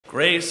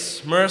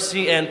Grace,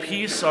 mercy, and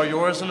peace are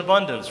yours in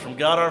abundance from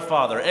God our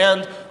Father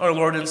and our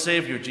Lord and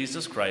Savior,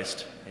 Jesus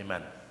Christ.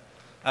 Amen.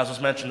 As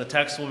was mentioned, the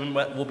text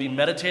we'll be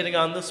meditating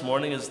on this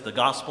morning is the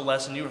gospel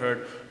lesson you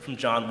heard from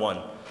John 1.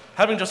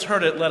 Having just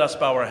heard it, let us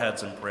bow our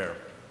heads in prayer.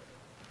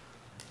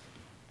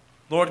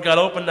 Lord God,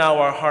 open now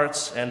our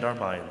hearts and our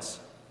minds,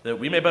 that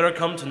we may better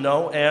come to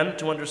know and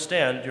to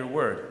understand your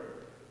word.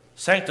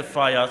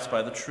 Sanctify us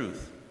by the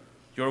truth.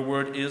 Your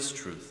word is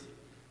truth.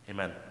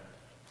 Amen.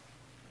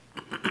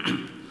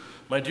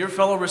 My dear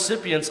fellow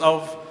recipients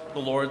of the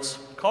Lord's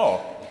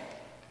call,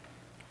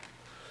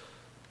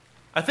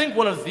 I think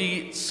one of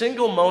the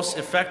single most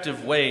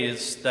effective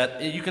ways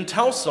that you can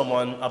tell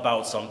someone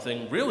about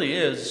something really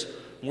is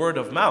word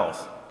of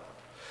mouth.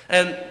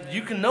 And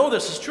you can know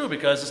this is true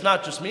because it's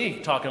not just me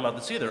talking about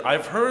this either.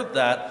 I've heard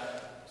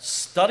that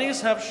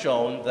studies have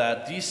shown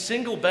that the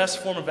single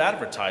best form of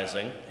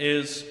advertising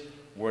is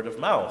word of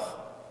mouth.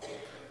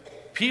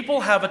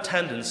 People have a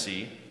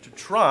tendency to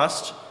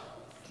trust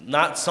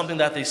not something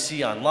that they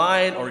see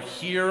online or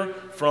hear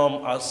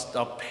from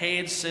a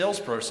paid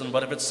salesperson,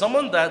 but if it's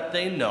someone that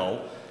they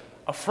know,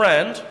 a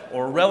friend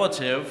or a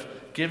relative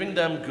giving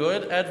them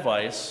good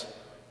advice,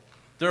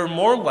 they're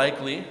more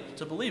likely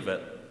to believe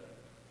it.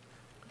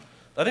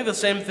 I think the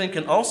same thing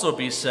can also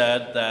be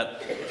said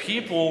that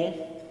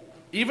people,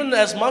 even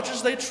as much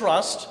as they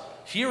trust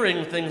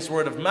hearing things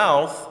word of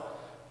mouth,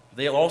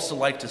 they also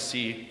like to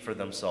see for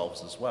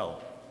themselves as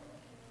well.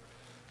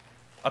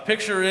 A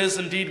picture is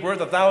indeed worth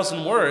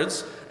 1,000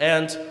 words,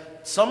 and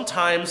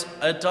sometimes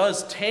it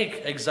does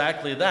take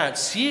exactly that,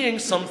 seeing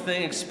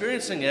something,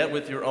 experiencing it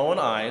with your own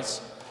eyes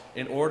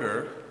in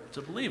order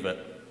to believe it.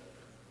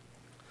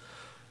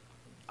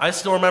 I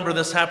still remember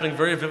this happening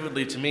very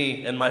vividly to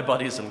me and my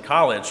buddies in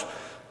college.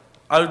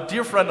 A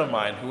dear friend of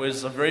mine who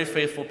is a very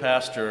faithful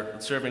pastor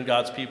serving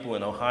God's people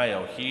in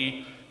Ohio,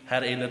 he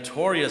had a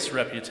notorious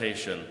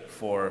reputation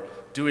for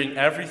doing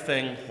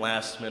everything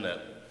last minute.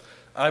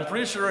 I'm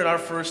pretty sure in our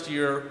first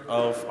year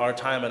of our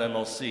time at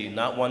MLC,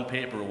 not one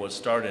paper was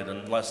started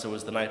unless it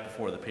was the night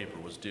before the paper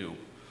was due.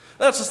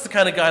 That's just the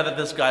kind of guy that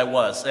this guy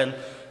was. And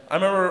I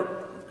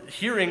remember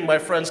hearing my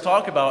friends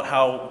talk about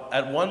how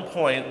at one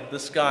point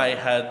this guy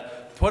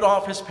had put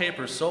off his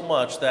paper so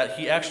much that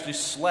he actually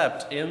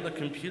slept in the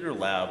computer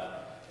lab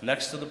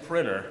next to the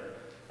printer.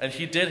 And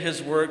he did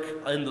his work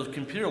in the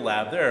computer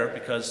lab there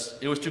because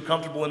it was too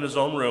comfortable in his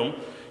own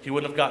room. He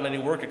wouldn't have gotten any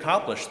work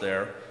accomplished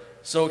there.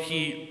 So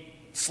he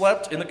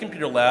slept in the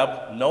computer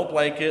lab, no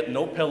blanket,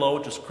 no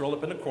pillow, just curled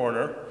up in a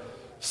corner,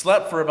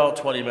 slept for about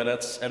 20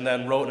 minutes, and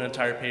then wrote an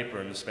entire paper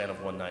in the span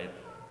of one night.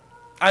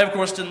 I, of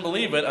course, didn't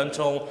believe it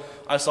until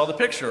I saw the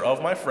picture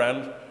of my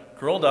friend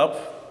curled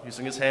up,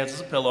 using his hands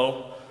as a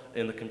pillow,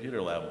 in the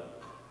computer lab.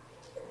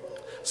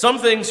 Some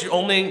things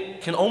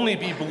can only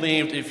be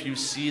believed if you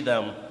see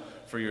them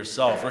for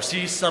yourself, or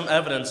see some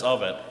evidence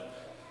of it.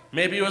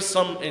 Maybe it was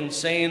some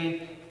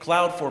insane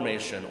cloud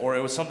formation, or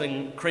it was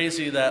something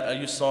crazy that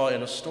you saw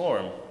in a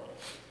storm.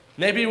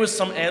 Maybe it was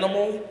some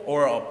animal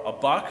or a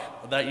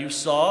buck that you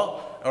saw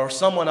or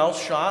someone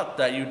else shot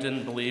that you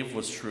didn't believe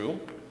was true.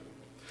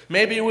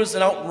 Maybe it was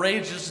an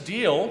outrageous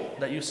deal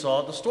that you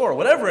saw at the store.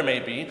 Whatever it may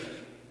be,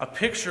 a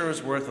picture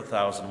is worth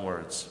 1,000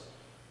 words.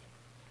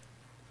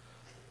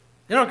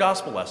 In our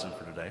gospel lesson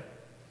for today,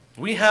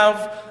 we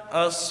have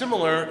a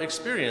similar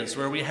experience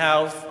where we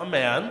have a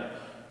man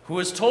who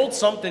is told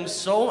something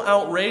so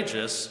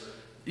outrageous,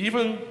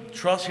 even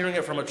hearing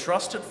it from a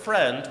trusted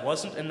friend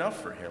wasn't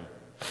enough for him.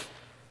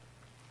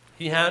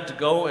 He had to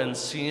go and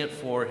see it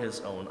for his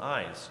own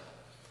eyes.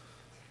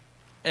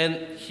 And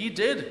he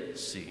did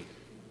see.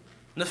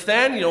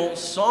 Nathanael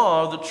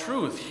saw the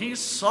truth. He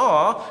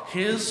saw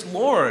his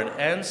Lord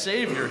and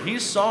Savior. He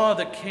saw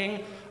the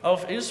King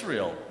of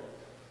Israel.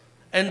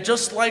 And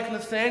just like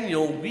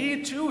Nathanael,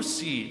 we too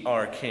see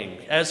our King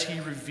as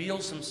he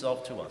reveals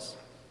himself to us.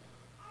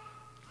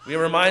 We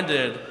are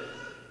reminded,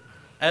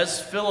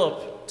 as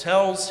Philip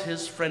tells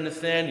his friend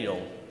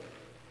Nathanael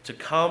to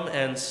come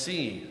and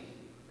see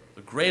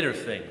the greater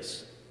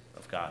things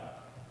of God.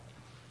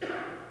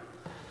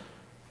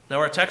 Now,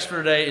 our text for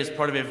today is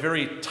part of a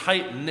very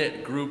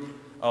tight-knit group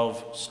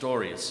of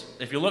stories.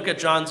 If you look at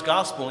John's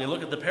Gospel and you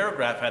look at the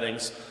paragraph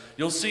headings,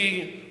 you'll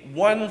see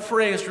one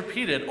phrase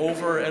repeated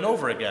over and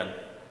over again.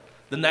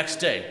 The next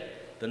day,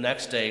 the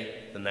next day,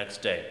 the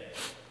next day.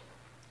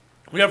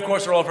 We, of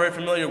course, are all very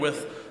familiar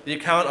with the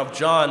account of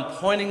John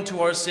pointing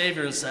to our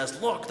Savior and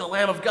says, "Look, the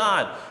Lamb of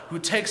God who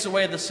takes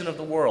away the sin of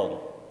the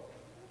world."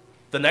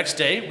 The next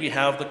day, we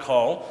have the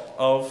call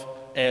of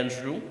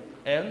Andrew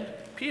and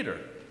Peter.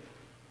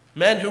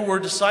 Men who were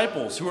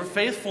disciples, who were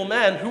faithful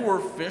men, who were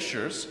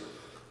fishers,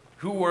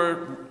 who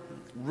were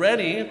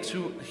ready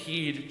to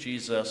heed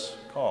Jesus'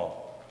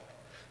 call.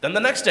 Then the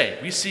next day,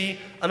 we see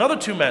another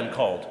two men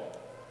called,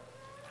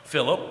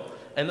 Philip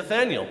and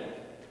Nathanael.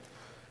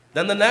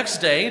 Then the next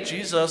day,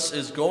 Jesus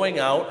is going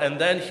out, and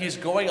then he's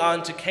going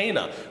on to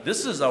Cana.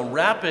 This is a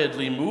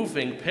rapidly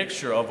moving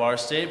picture of our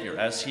Savior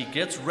as he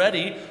gets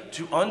ready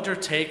to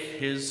undertake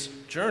his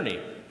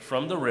journey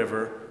from the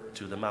river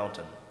to the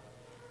mountain.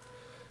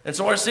 And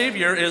so our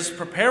Savior is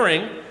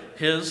preparing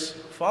his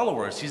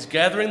followers. He's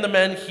gathering the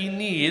men he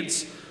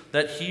needs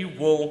that he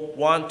will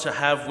want to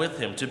have with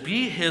him, to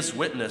be his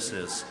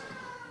witnesses.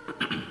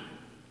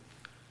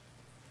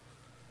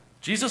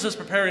 Jesus is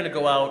preparing to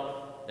go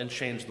out and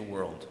change the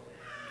world.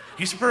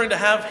 He's preparing to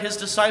have his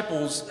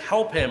disciples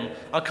help him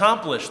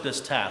accomplish this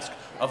task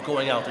of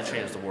going out to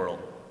change the world.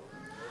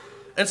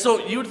 And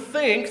so you'd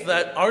think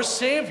that our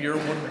Savior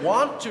would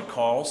want to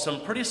call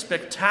some pretty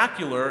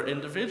spectacular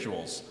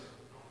individuals.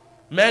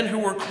 Men who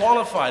were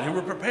qualified, who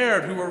were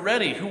prepared, who were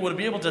ready, who would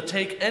be able to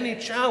take any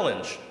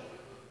challenge.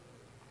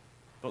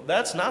 But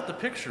that's not the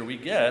picture we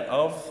get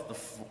of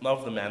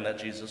the man that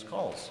Jesus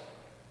calls.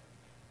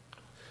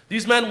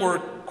 These men were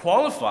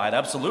qualified,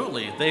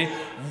 absolutely. They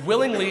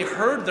willingly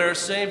heard their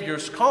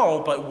Savior's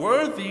call, but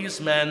were these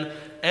men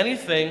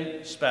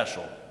anything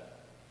special?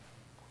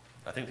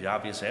 I think the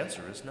obvious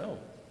answer is no.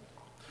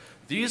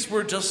 These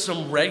were just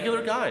some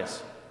regular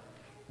guys,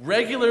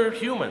 regular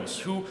humans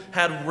who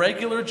had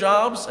regular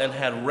jobs and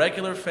had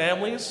regular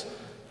families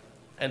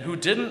and who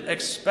didn't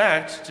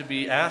expect to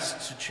be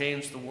asked to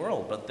change the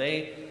world, but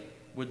they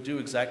would do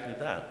exactly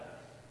that.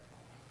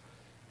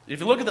 If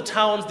you look at the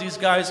towns these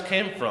guys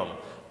came from,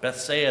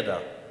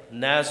 Bethsaida,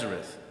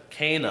 Nazareth,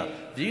 Cana,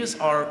 these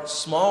are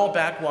small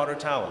backwater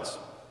towns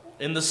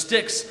in the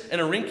sticks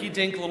in a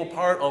rinky-dink little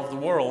part of the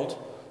world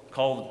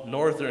called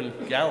Northern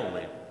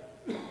Galilee.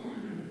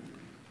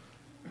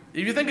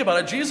 If you think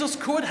about it, Jesus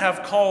could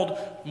have called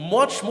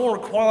much more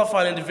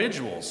qualified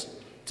individuals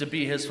to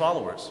be his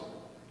followers.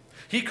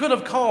 He could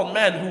have called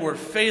men who were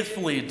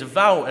faithfully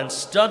devout and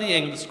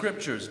studying the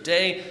scriptures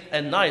day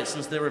and night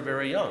since they were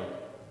very young.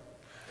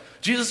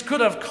 Jesus could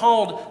have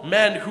called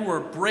men who were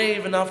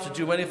brave enough to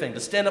do anything, to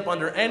stand up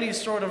under any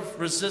sort of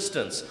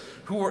resistance,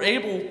 who were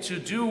able to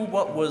do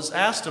what was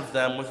asked of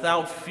them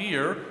without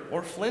fear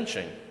or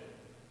flinching.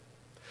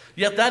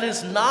 Yet that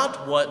is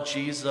not what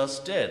Jesus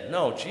did.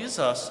 No,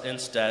 Jesus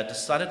instead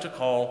decided to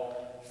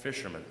call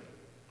fishermen,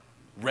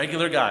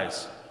 regular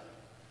guys.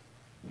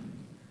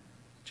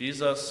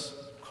 Jesus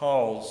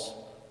calls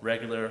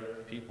regular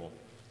people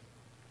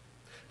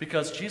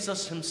because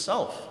Jesus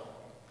himself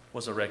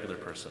was a regular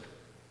person.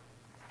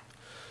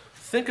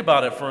 Think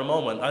about it for a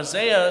moment.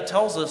 Isaiah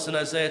tells us in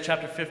Isaiah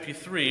chapter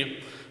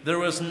 53, there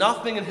was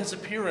nothing in his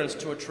appearance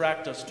to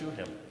attract us to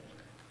him.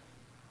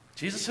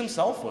 Jesus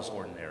himself was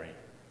ordinary.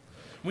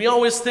 We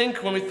always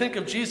think, when we think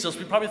of Jesus,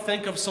 we probably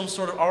think of some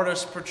sort of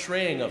artist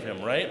portraying of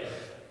him, right?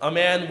 A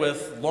man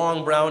with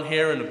long brown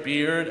hair and a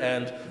beard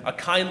and a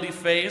kindly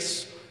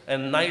face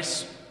and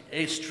nice,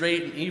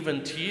 straight and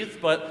even teeth.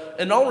 But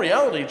in all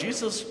reality,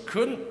 Jesus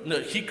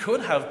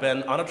could have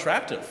been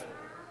unattractive.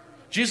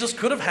 Jesus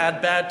could have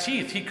had bad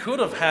teeth. He could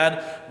have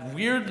had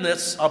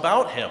weirdness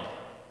about him.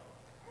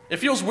 It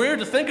feels weird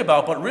to think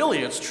about, but really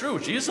it's true.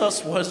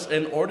 Jesus was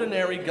an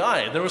ordinary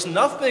guy. There was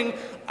nothing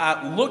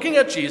looking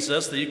at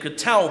Jesus that you could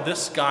tell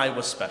this guy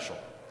was special.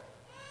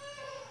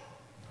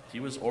 He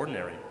was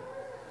ordinary.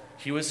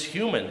 He was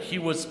human. He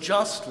was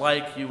just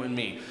like you and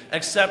me,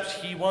 except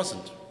he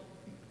wasn't.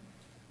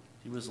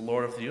 He was the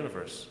Lord of the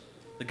universe,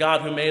 the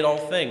God who made all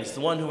things,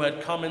 the one who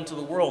had come into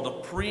the world. The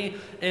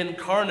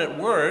pre-incarnate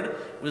Word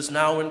was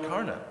now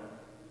incarnate.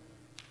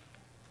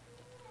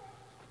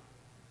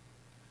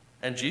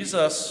 And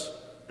Jesus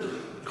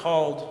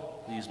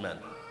called these men,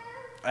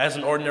 as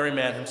an ordinary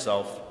man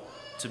himself,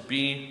 to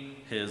be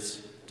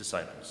his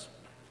disciples.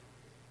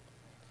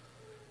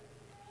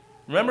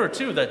 Remember,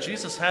 too, that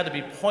Jesus had to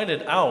be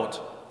pointed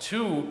out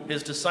to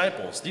his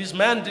disciples. These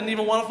men didn't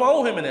even want to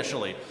follow him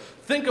initially.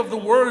 Think of the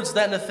words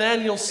that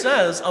Nathanael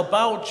says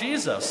about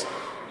Jesus.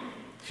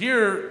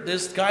 Here,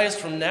 this guy is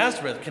from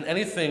Nazareth. Can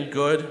anything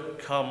good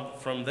come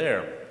from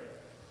there?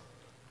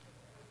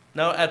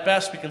 Now, at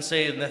best, we can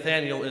say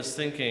Nathanael is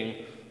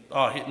thinking,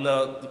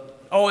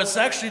 it's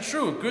actually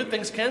true. Good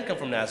things can come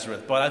from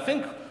Nazareth. But I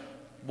think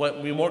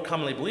what we more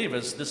commonly believe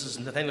is this is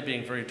Nathanael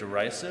being very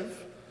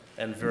derisive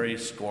and very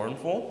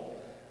scornful.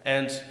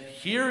 And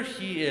here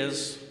he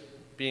is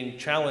being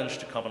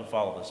challenged to come and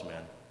follow this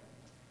man.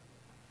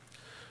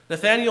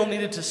 Nathanael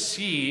needed to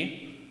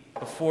see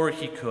before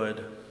he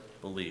could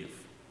believe.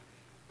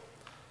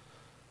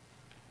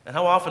 And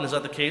how often is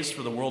that the case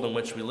for the world in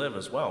which we live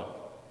as well?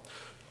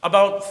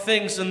 About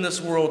things in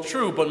this world,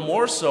 true, but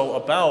more so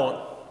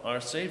about our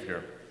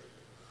Savior.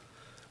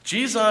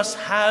 Jesus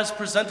has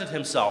presented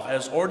himself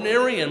as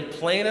ordinary and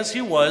plain as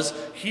he was.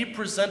 He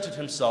presented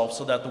himself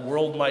so that the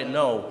world might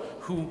know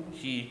who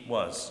he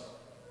was.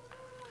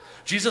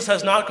 Jesus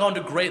has not gone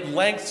to great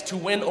lengths to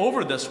win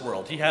over this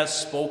world. He has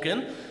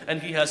spoken,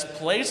 and he has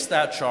placed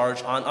that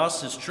charge on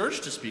us, his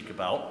church, to speak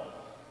about.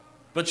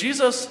 But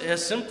Jesus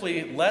has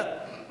simply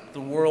let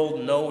the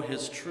world know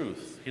his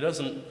truth. He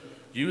doesn't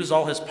use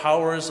all his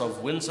powers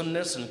of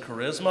winsomeness and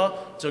charisma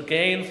to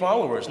gain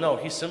followers. No,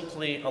 he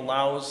simply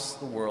allows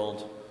the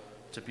world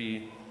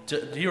he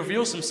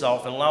reveals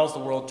himself and allows the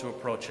world to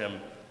approach him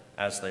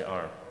as they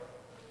are.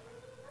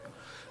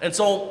 And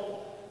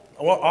so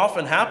what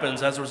often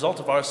happens as a result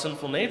of our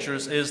sinful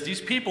natures is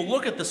these people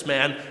look at this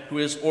man who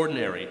is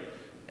ordinary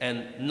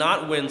and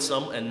not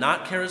winsome and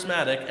not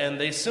charismatic, and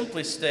they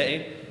simply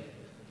stay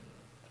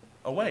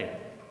away.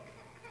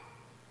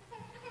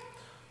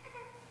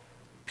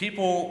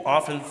 People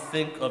often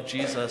think of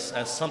Jesus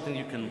as something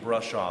you can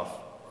brush off,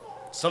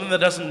 something that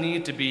doesn't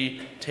need to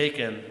be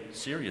taken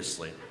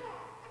seriously.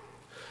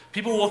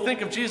 People will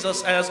think of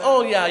Jesus as,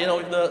 oh yeah,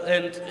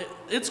 and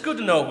it's good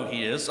to know who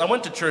he is. I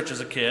went to church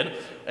as a kid,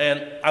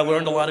 and I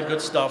learned a lot of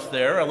good stuff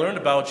there. I learned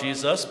about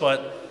Jesus,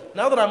 but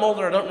now that I'm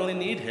older, I don't really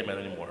need him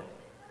anymore.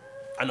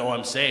 I know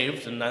I'm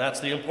saved, and that's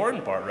the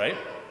important part, right?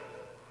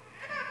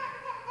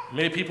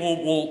 Many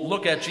people will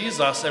look at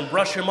Jesus and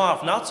brush him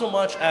off, not so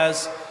much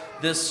as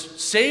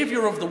this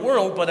savior of the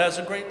world, but as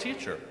a great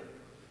teacher.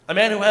 A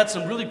man who had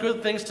some really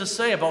good things to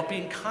say about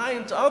being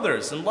kind to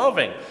others and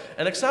loving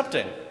and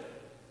accepting.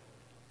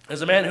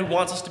 As a man who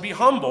wants us to be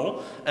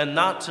humble and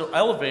not to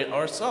elevate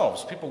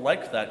ourselves. People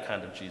like that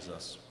kind of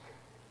Jesus.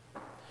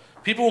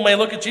 People may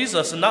look at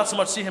Jesus and not so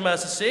much see him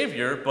as a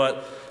savior,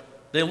 but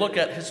they look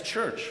at his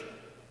church.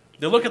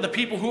 They look at the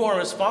people who are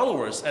his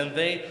followers, and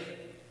they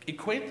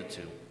equate the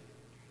two.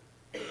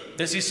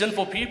 They see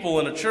sinful people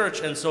in a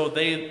church, and so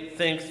they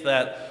think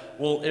that,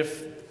 well,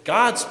 if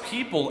God's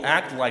people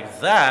act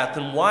like that,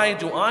 then why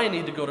do I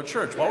need to go to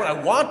church? Why would I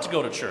want to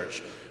go to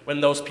church when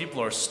those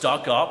people are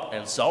stuck up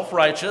and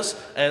self-righteous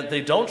and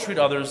they don't treat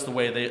others the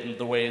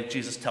way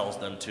Jesus tells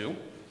them to?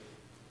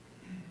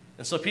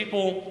 And so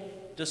people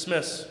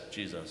dismiss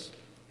Jesus,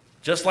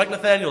 just like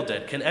Nathanael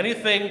did. Can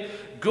anything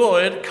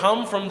good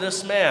come from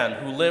this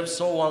man who lived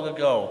so long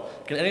ago?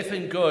 Can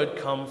anything good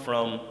come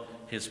from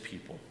his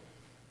people?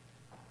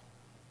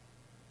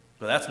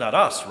 But that's not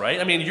us, right?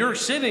 I mean, you're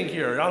sitting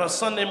here on a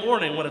Sunday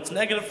morning when it's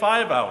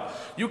 -5 out.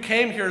 You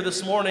came here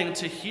this morning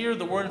to hear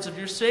the words of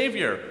your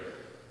Savior.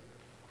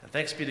 And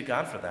thanks be to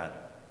God for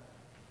that.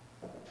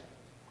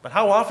 But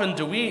how often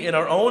do we, in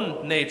our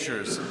own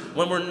natures,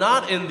 when we're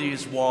not in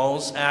these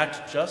walls,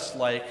 act just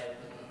like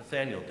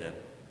Nathanael did?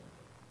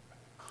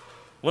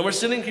 When we're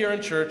sitting here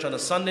in church on a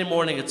Sunday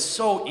morning, it's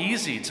so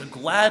easy to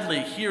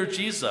gladly hear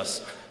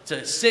Jesus,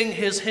 to sing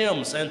his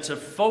hymns, and to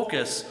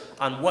focus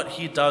on what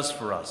he does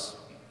for us.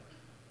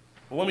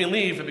 But when we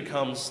leave, it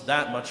becomes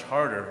that much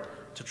harder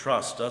to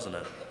trust, doesn't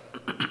it?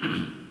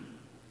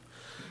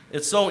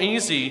 It's so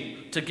easy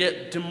to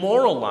get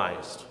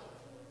demoralized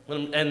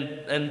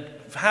and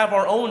have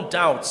our own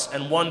doubts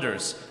and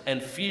wonders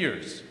and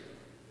fears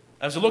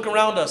as we look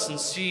around us and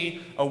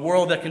see a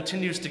world that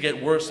continues to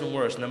get worse and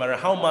worse, no matter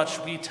how much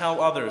we tell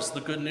others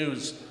the good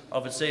news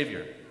of a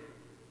Savior.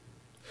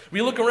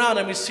 We look around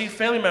and we see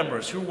family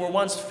members who were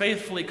once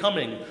faithfully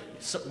coming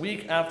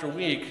week after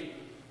week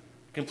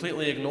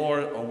completely ignore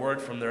a word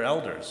from their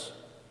elders,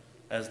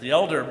 as the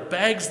elder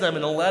begs them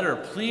in a letter,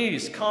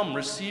 please come,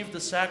 receive the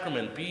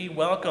sacrament, be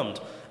welcomed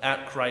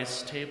at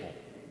Christ's table.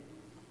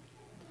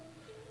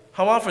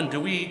 How often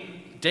do we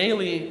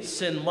daily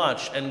sin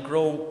much and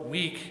grow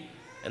weak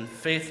and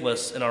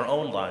faithless in our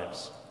own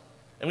lives?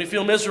 And we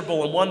feel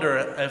miserable and wonder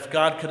if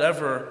God could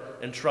ever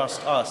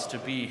entrust us to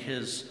be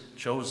his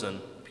chosen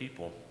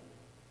people.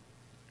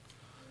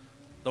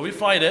 Though we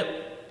fight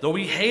it, though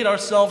we hate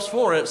ourselves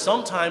for it,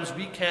 sometimes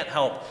we can't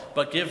help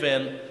but give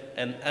in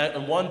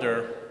and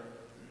wonder,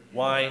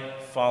 why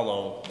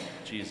follow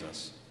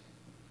Jesus?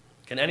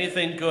 Can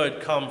anything good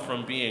come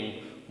from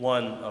being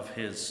one of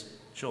his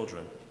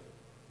children?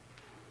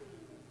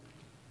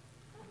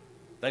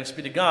 Thanks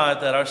be to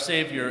God that our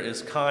Savior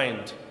is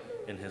kind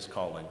in his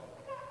calling.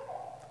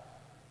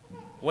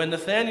 When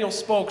Nathanael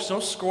spoke so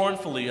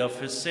scornfully of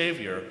his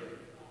Savior,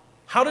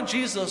 how did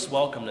Jesus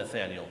welcome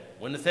Nathanael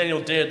when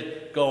Nathanael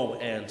did go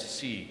and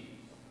see?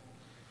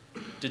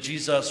 Did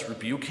Jesus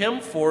rebuke him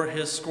for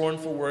his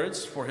scornful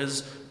words, for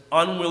his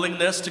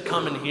unwillingness to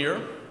come and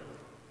hear?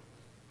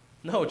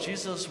 No,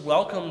 Jesus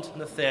welcomed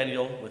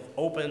Nathanael with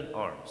open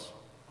arms.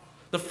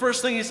 The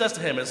first thing he says to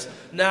him is,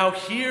 now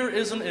here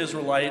is an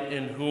Israelite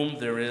in whom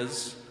there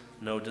is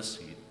no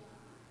deceit.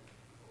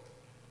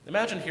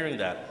 Imagine hearing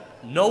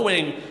that,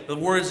 knowing the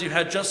words you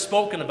had just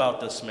spoken about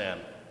this man,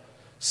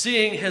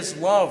 seeing his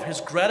love,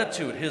 his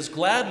gratitude, his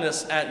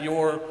gladness at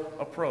your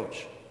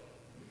approach.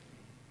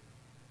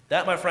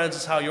 That, my friends,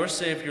 is how your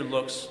Savior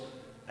looks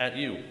at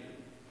you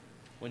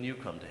when you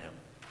come to him.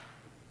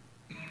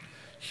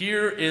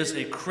 Here is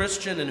a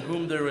Christian in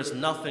whom there is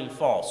nothing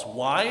false.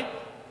 Why?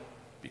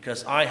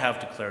 Because I have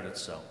declared it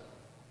so.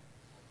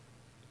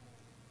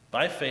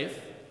 By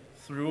faith,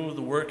 through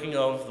the working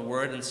of the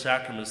Word and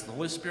sacraments, the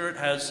Holy Spirit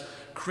has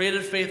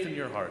created faith in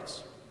your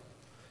hearts.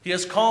 He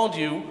has called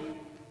you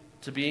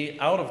to be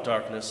out of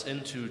darkness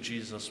into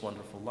Jesus'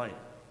 wonderful light.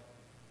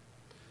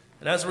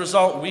 And as a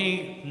result,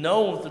 we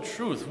know the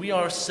truth. We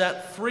are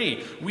set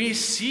free. We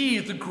see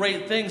the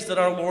great things that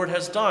our Lord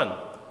has done.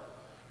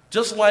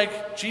 Just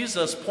like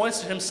Jesus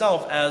points to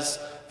himself as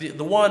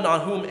the one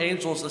on whom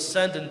angels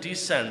ascend and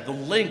descend, the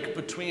link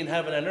between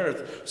heaven and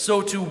earth,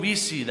 so too we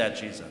see that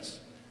Jesus.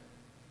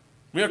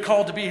 We are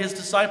called to be his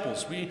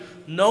disciples. We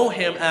know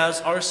him as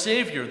our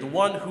Savior, the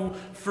one who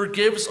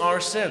forgives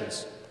our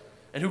sins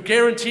and who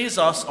guarantees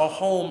us a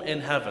home in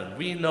heaven.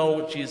 We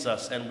know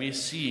Jesus and we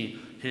see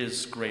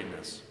his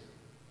greatness.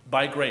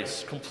 By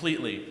grace,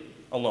 completely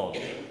alone.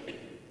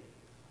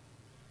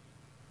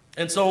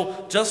 And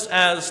so, just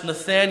as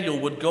Nathanael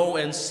would go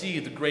and see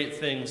the great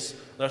things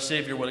that our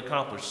Savior would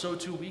accomplish, so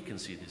too we can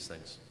see these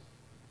things.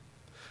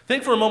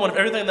 Think for a moment of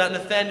everything that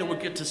Nathanael would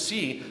get to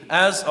see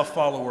as a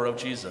follower of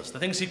Jesus, the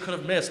things he could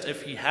have missed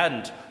if he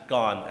hadn't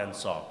gone and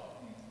saw.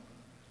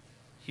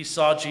 He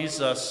saw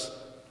Jesus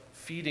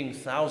feeding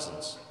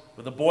thousands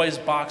with a boy's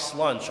box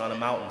lunch on a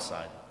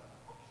mountainside.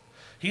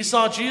 He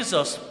saw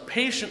Jesus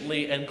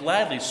patiently and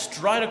gladly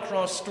stride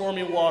across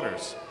stormy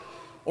waters,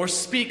 or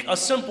speak a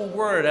simple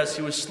word as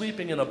he was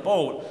sleeping in a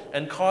boat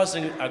and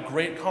causing a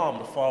great calm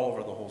to fall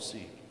over the whole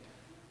sea.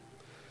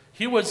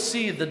 He would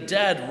see the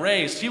dead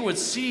raised. He would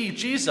see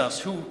Jesus,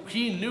 who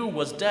he knew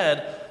was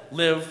dead,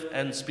 live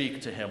and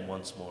speak to him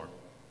once more.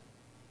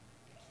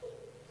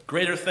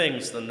 Greater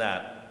things than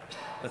that,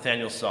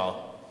 Nathanael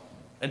saw.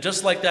 And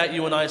just like that,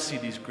 you and I see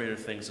these greater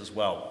things as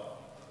well.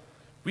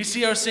 We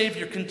see our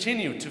Savior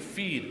continue to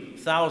feed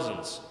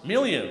thousands,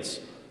 millions,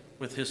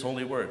 with his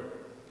holy word,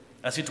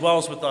 as he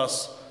dwells with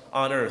us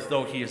on earth,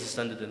 though he is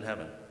ascended in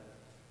heaven.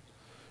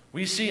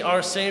 We see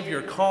our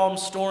Savior calm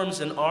storms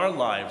in our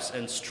lives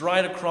and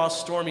stride across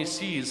stormy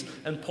seas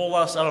and pull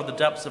us out of the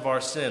depths of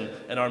our sin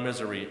and our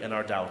misery and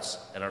our doubts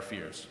and our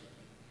fears.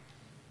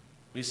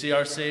 We see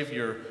our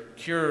Savior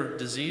cure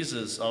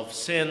diseases of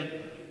sin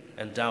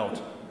and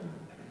doubt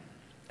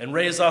and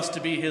raise us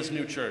to be his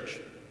new church,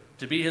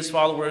 to be his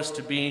followers,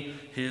 to be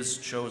his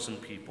chosen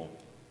people.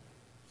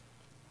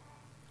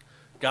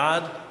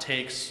 God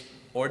takes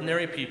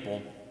ordinary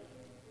people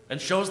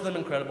and shows them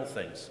incredible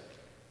things.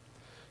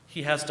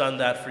 He has done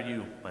that for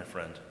you, my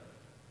friend.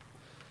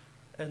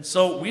 And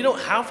so we don't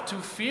have to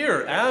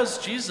fear as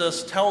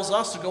Jesus tells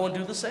us to go and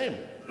do the same.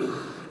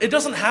 It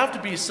doesn't have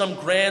to be some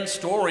grand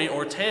story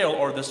or tale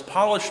or this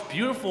polished,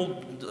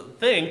 beautiful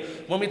thing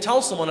when we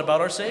tell someone about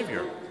our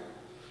Savior.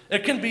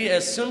 It can be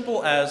as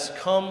simple as,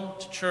 come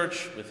to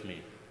church with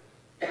me.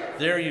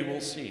 There you will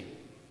see.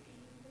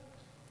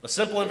 A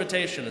simple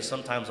invitation is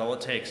sometimes all it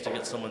takes to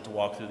get someone to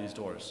walk through these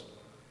doors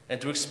and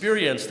to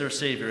experience their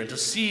Savior and to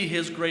see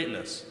his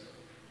greatness.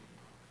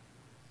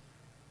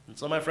 And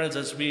so, my friends,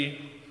 as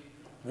we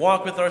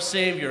walk with our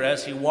Savior,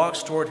 as he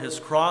walks toward his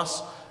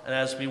cross, and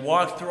as we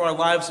walk through our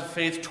lives of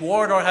faith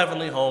toward our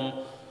heavenly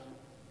home,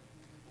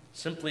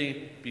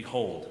 simply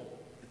behold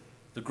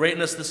the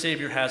greatness the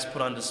Savior has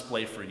put on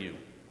display for you.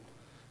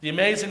 The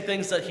amazing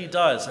things that he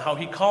does, how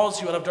he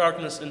calls you out of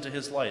darkness into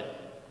his light,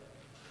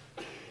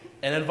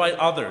 and invite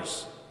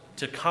others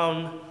to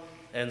come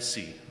and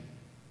see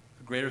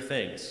the greater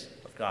things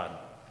of God.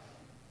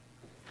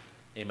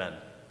 Amen.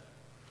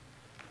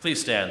 Please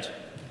stand.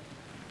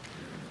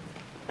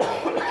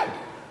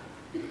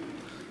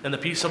 And the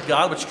peace of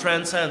God, which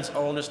transcends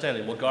all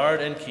understanding, will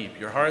guard and keep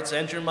your hearts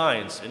and your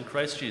minds in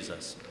Christ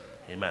Jesus.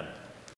 Amen.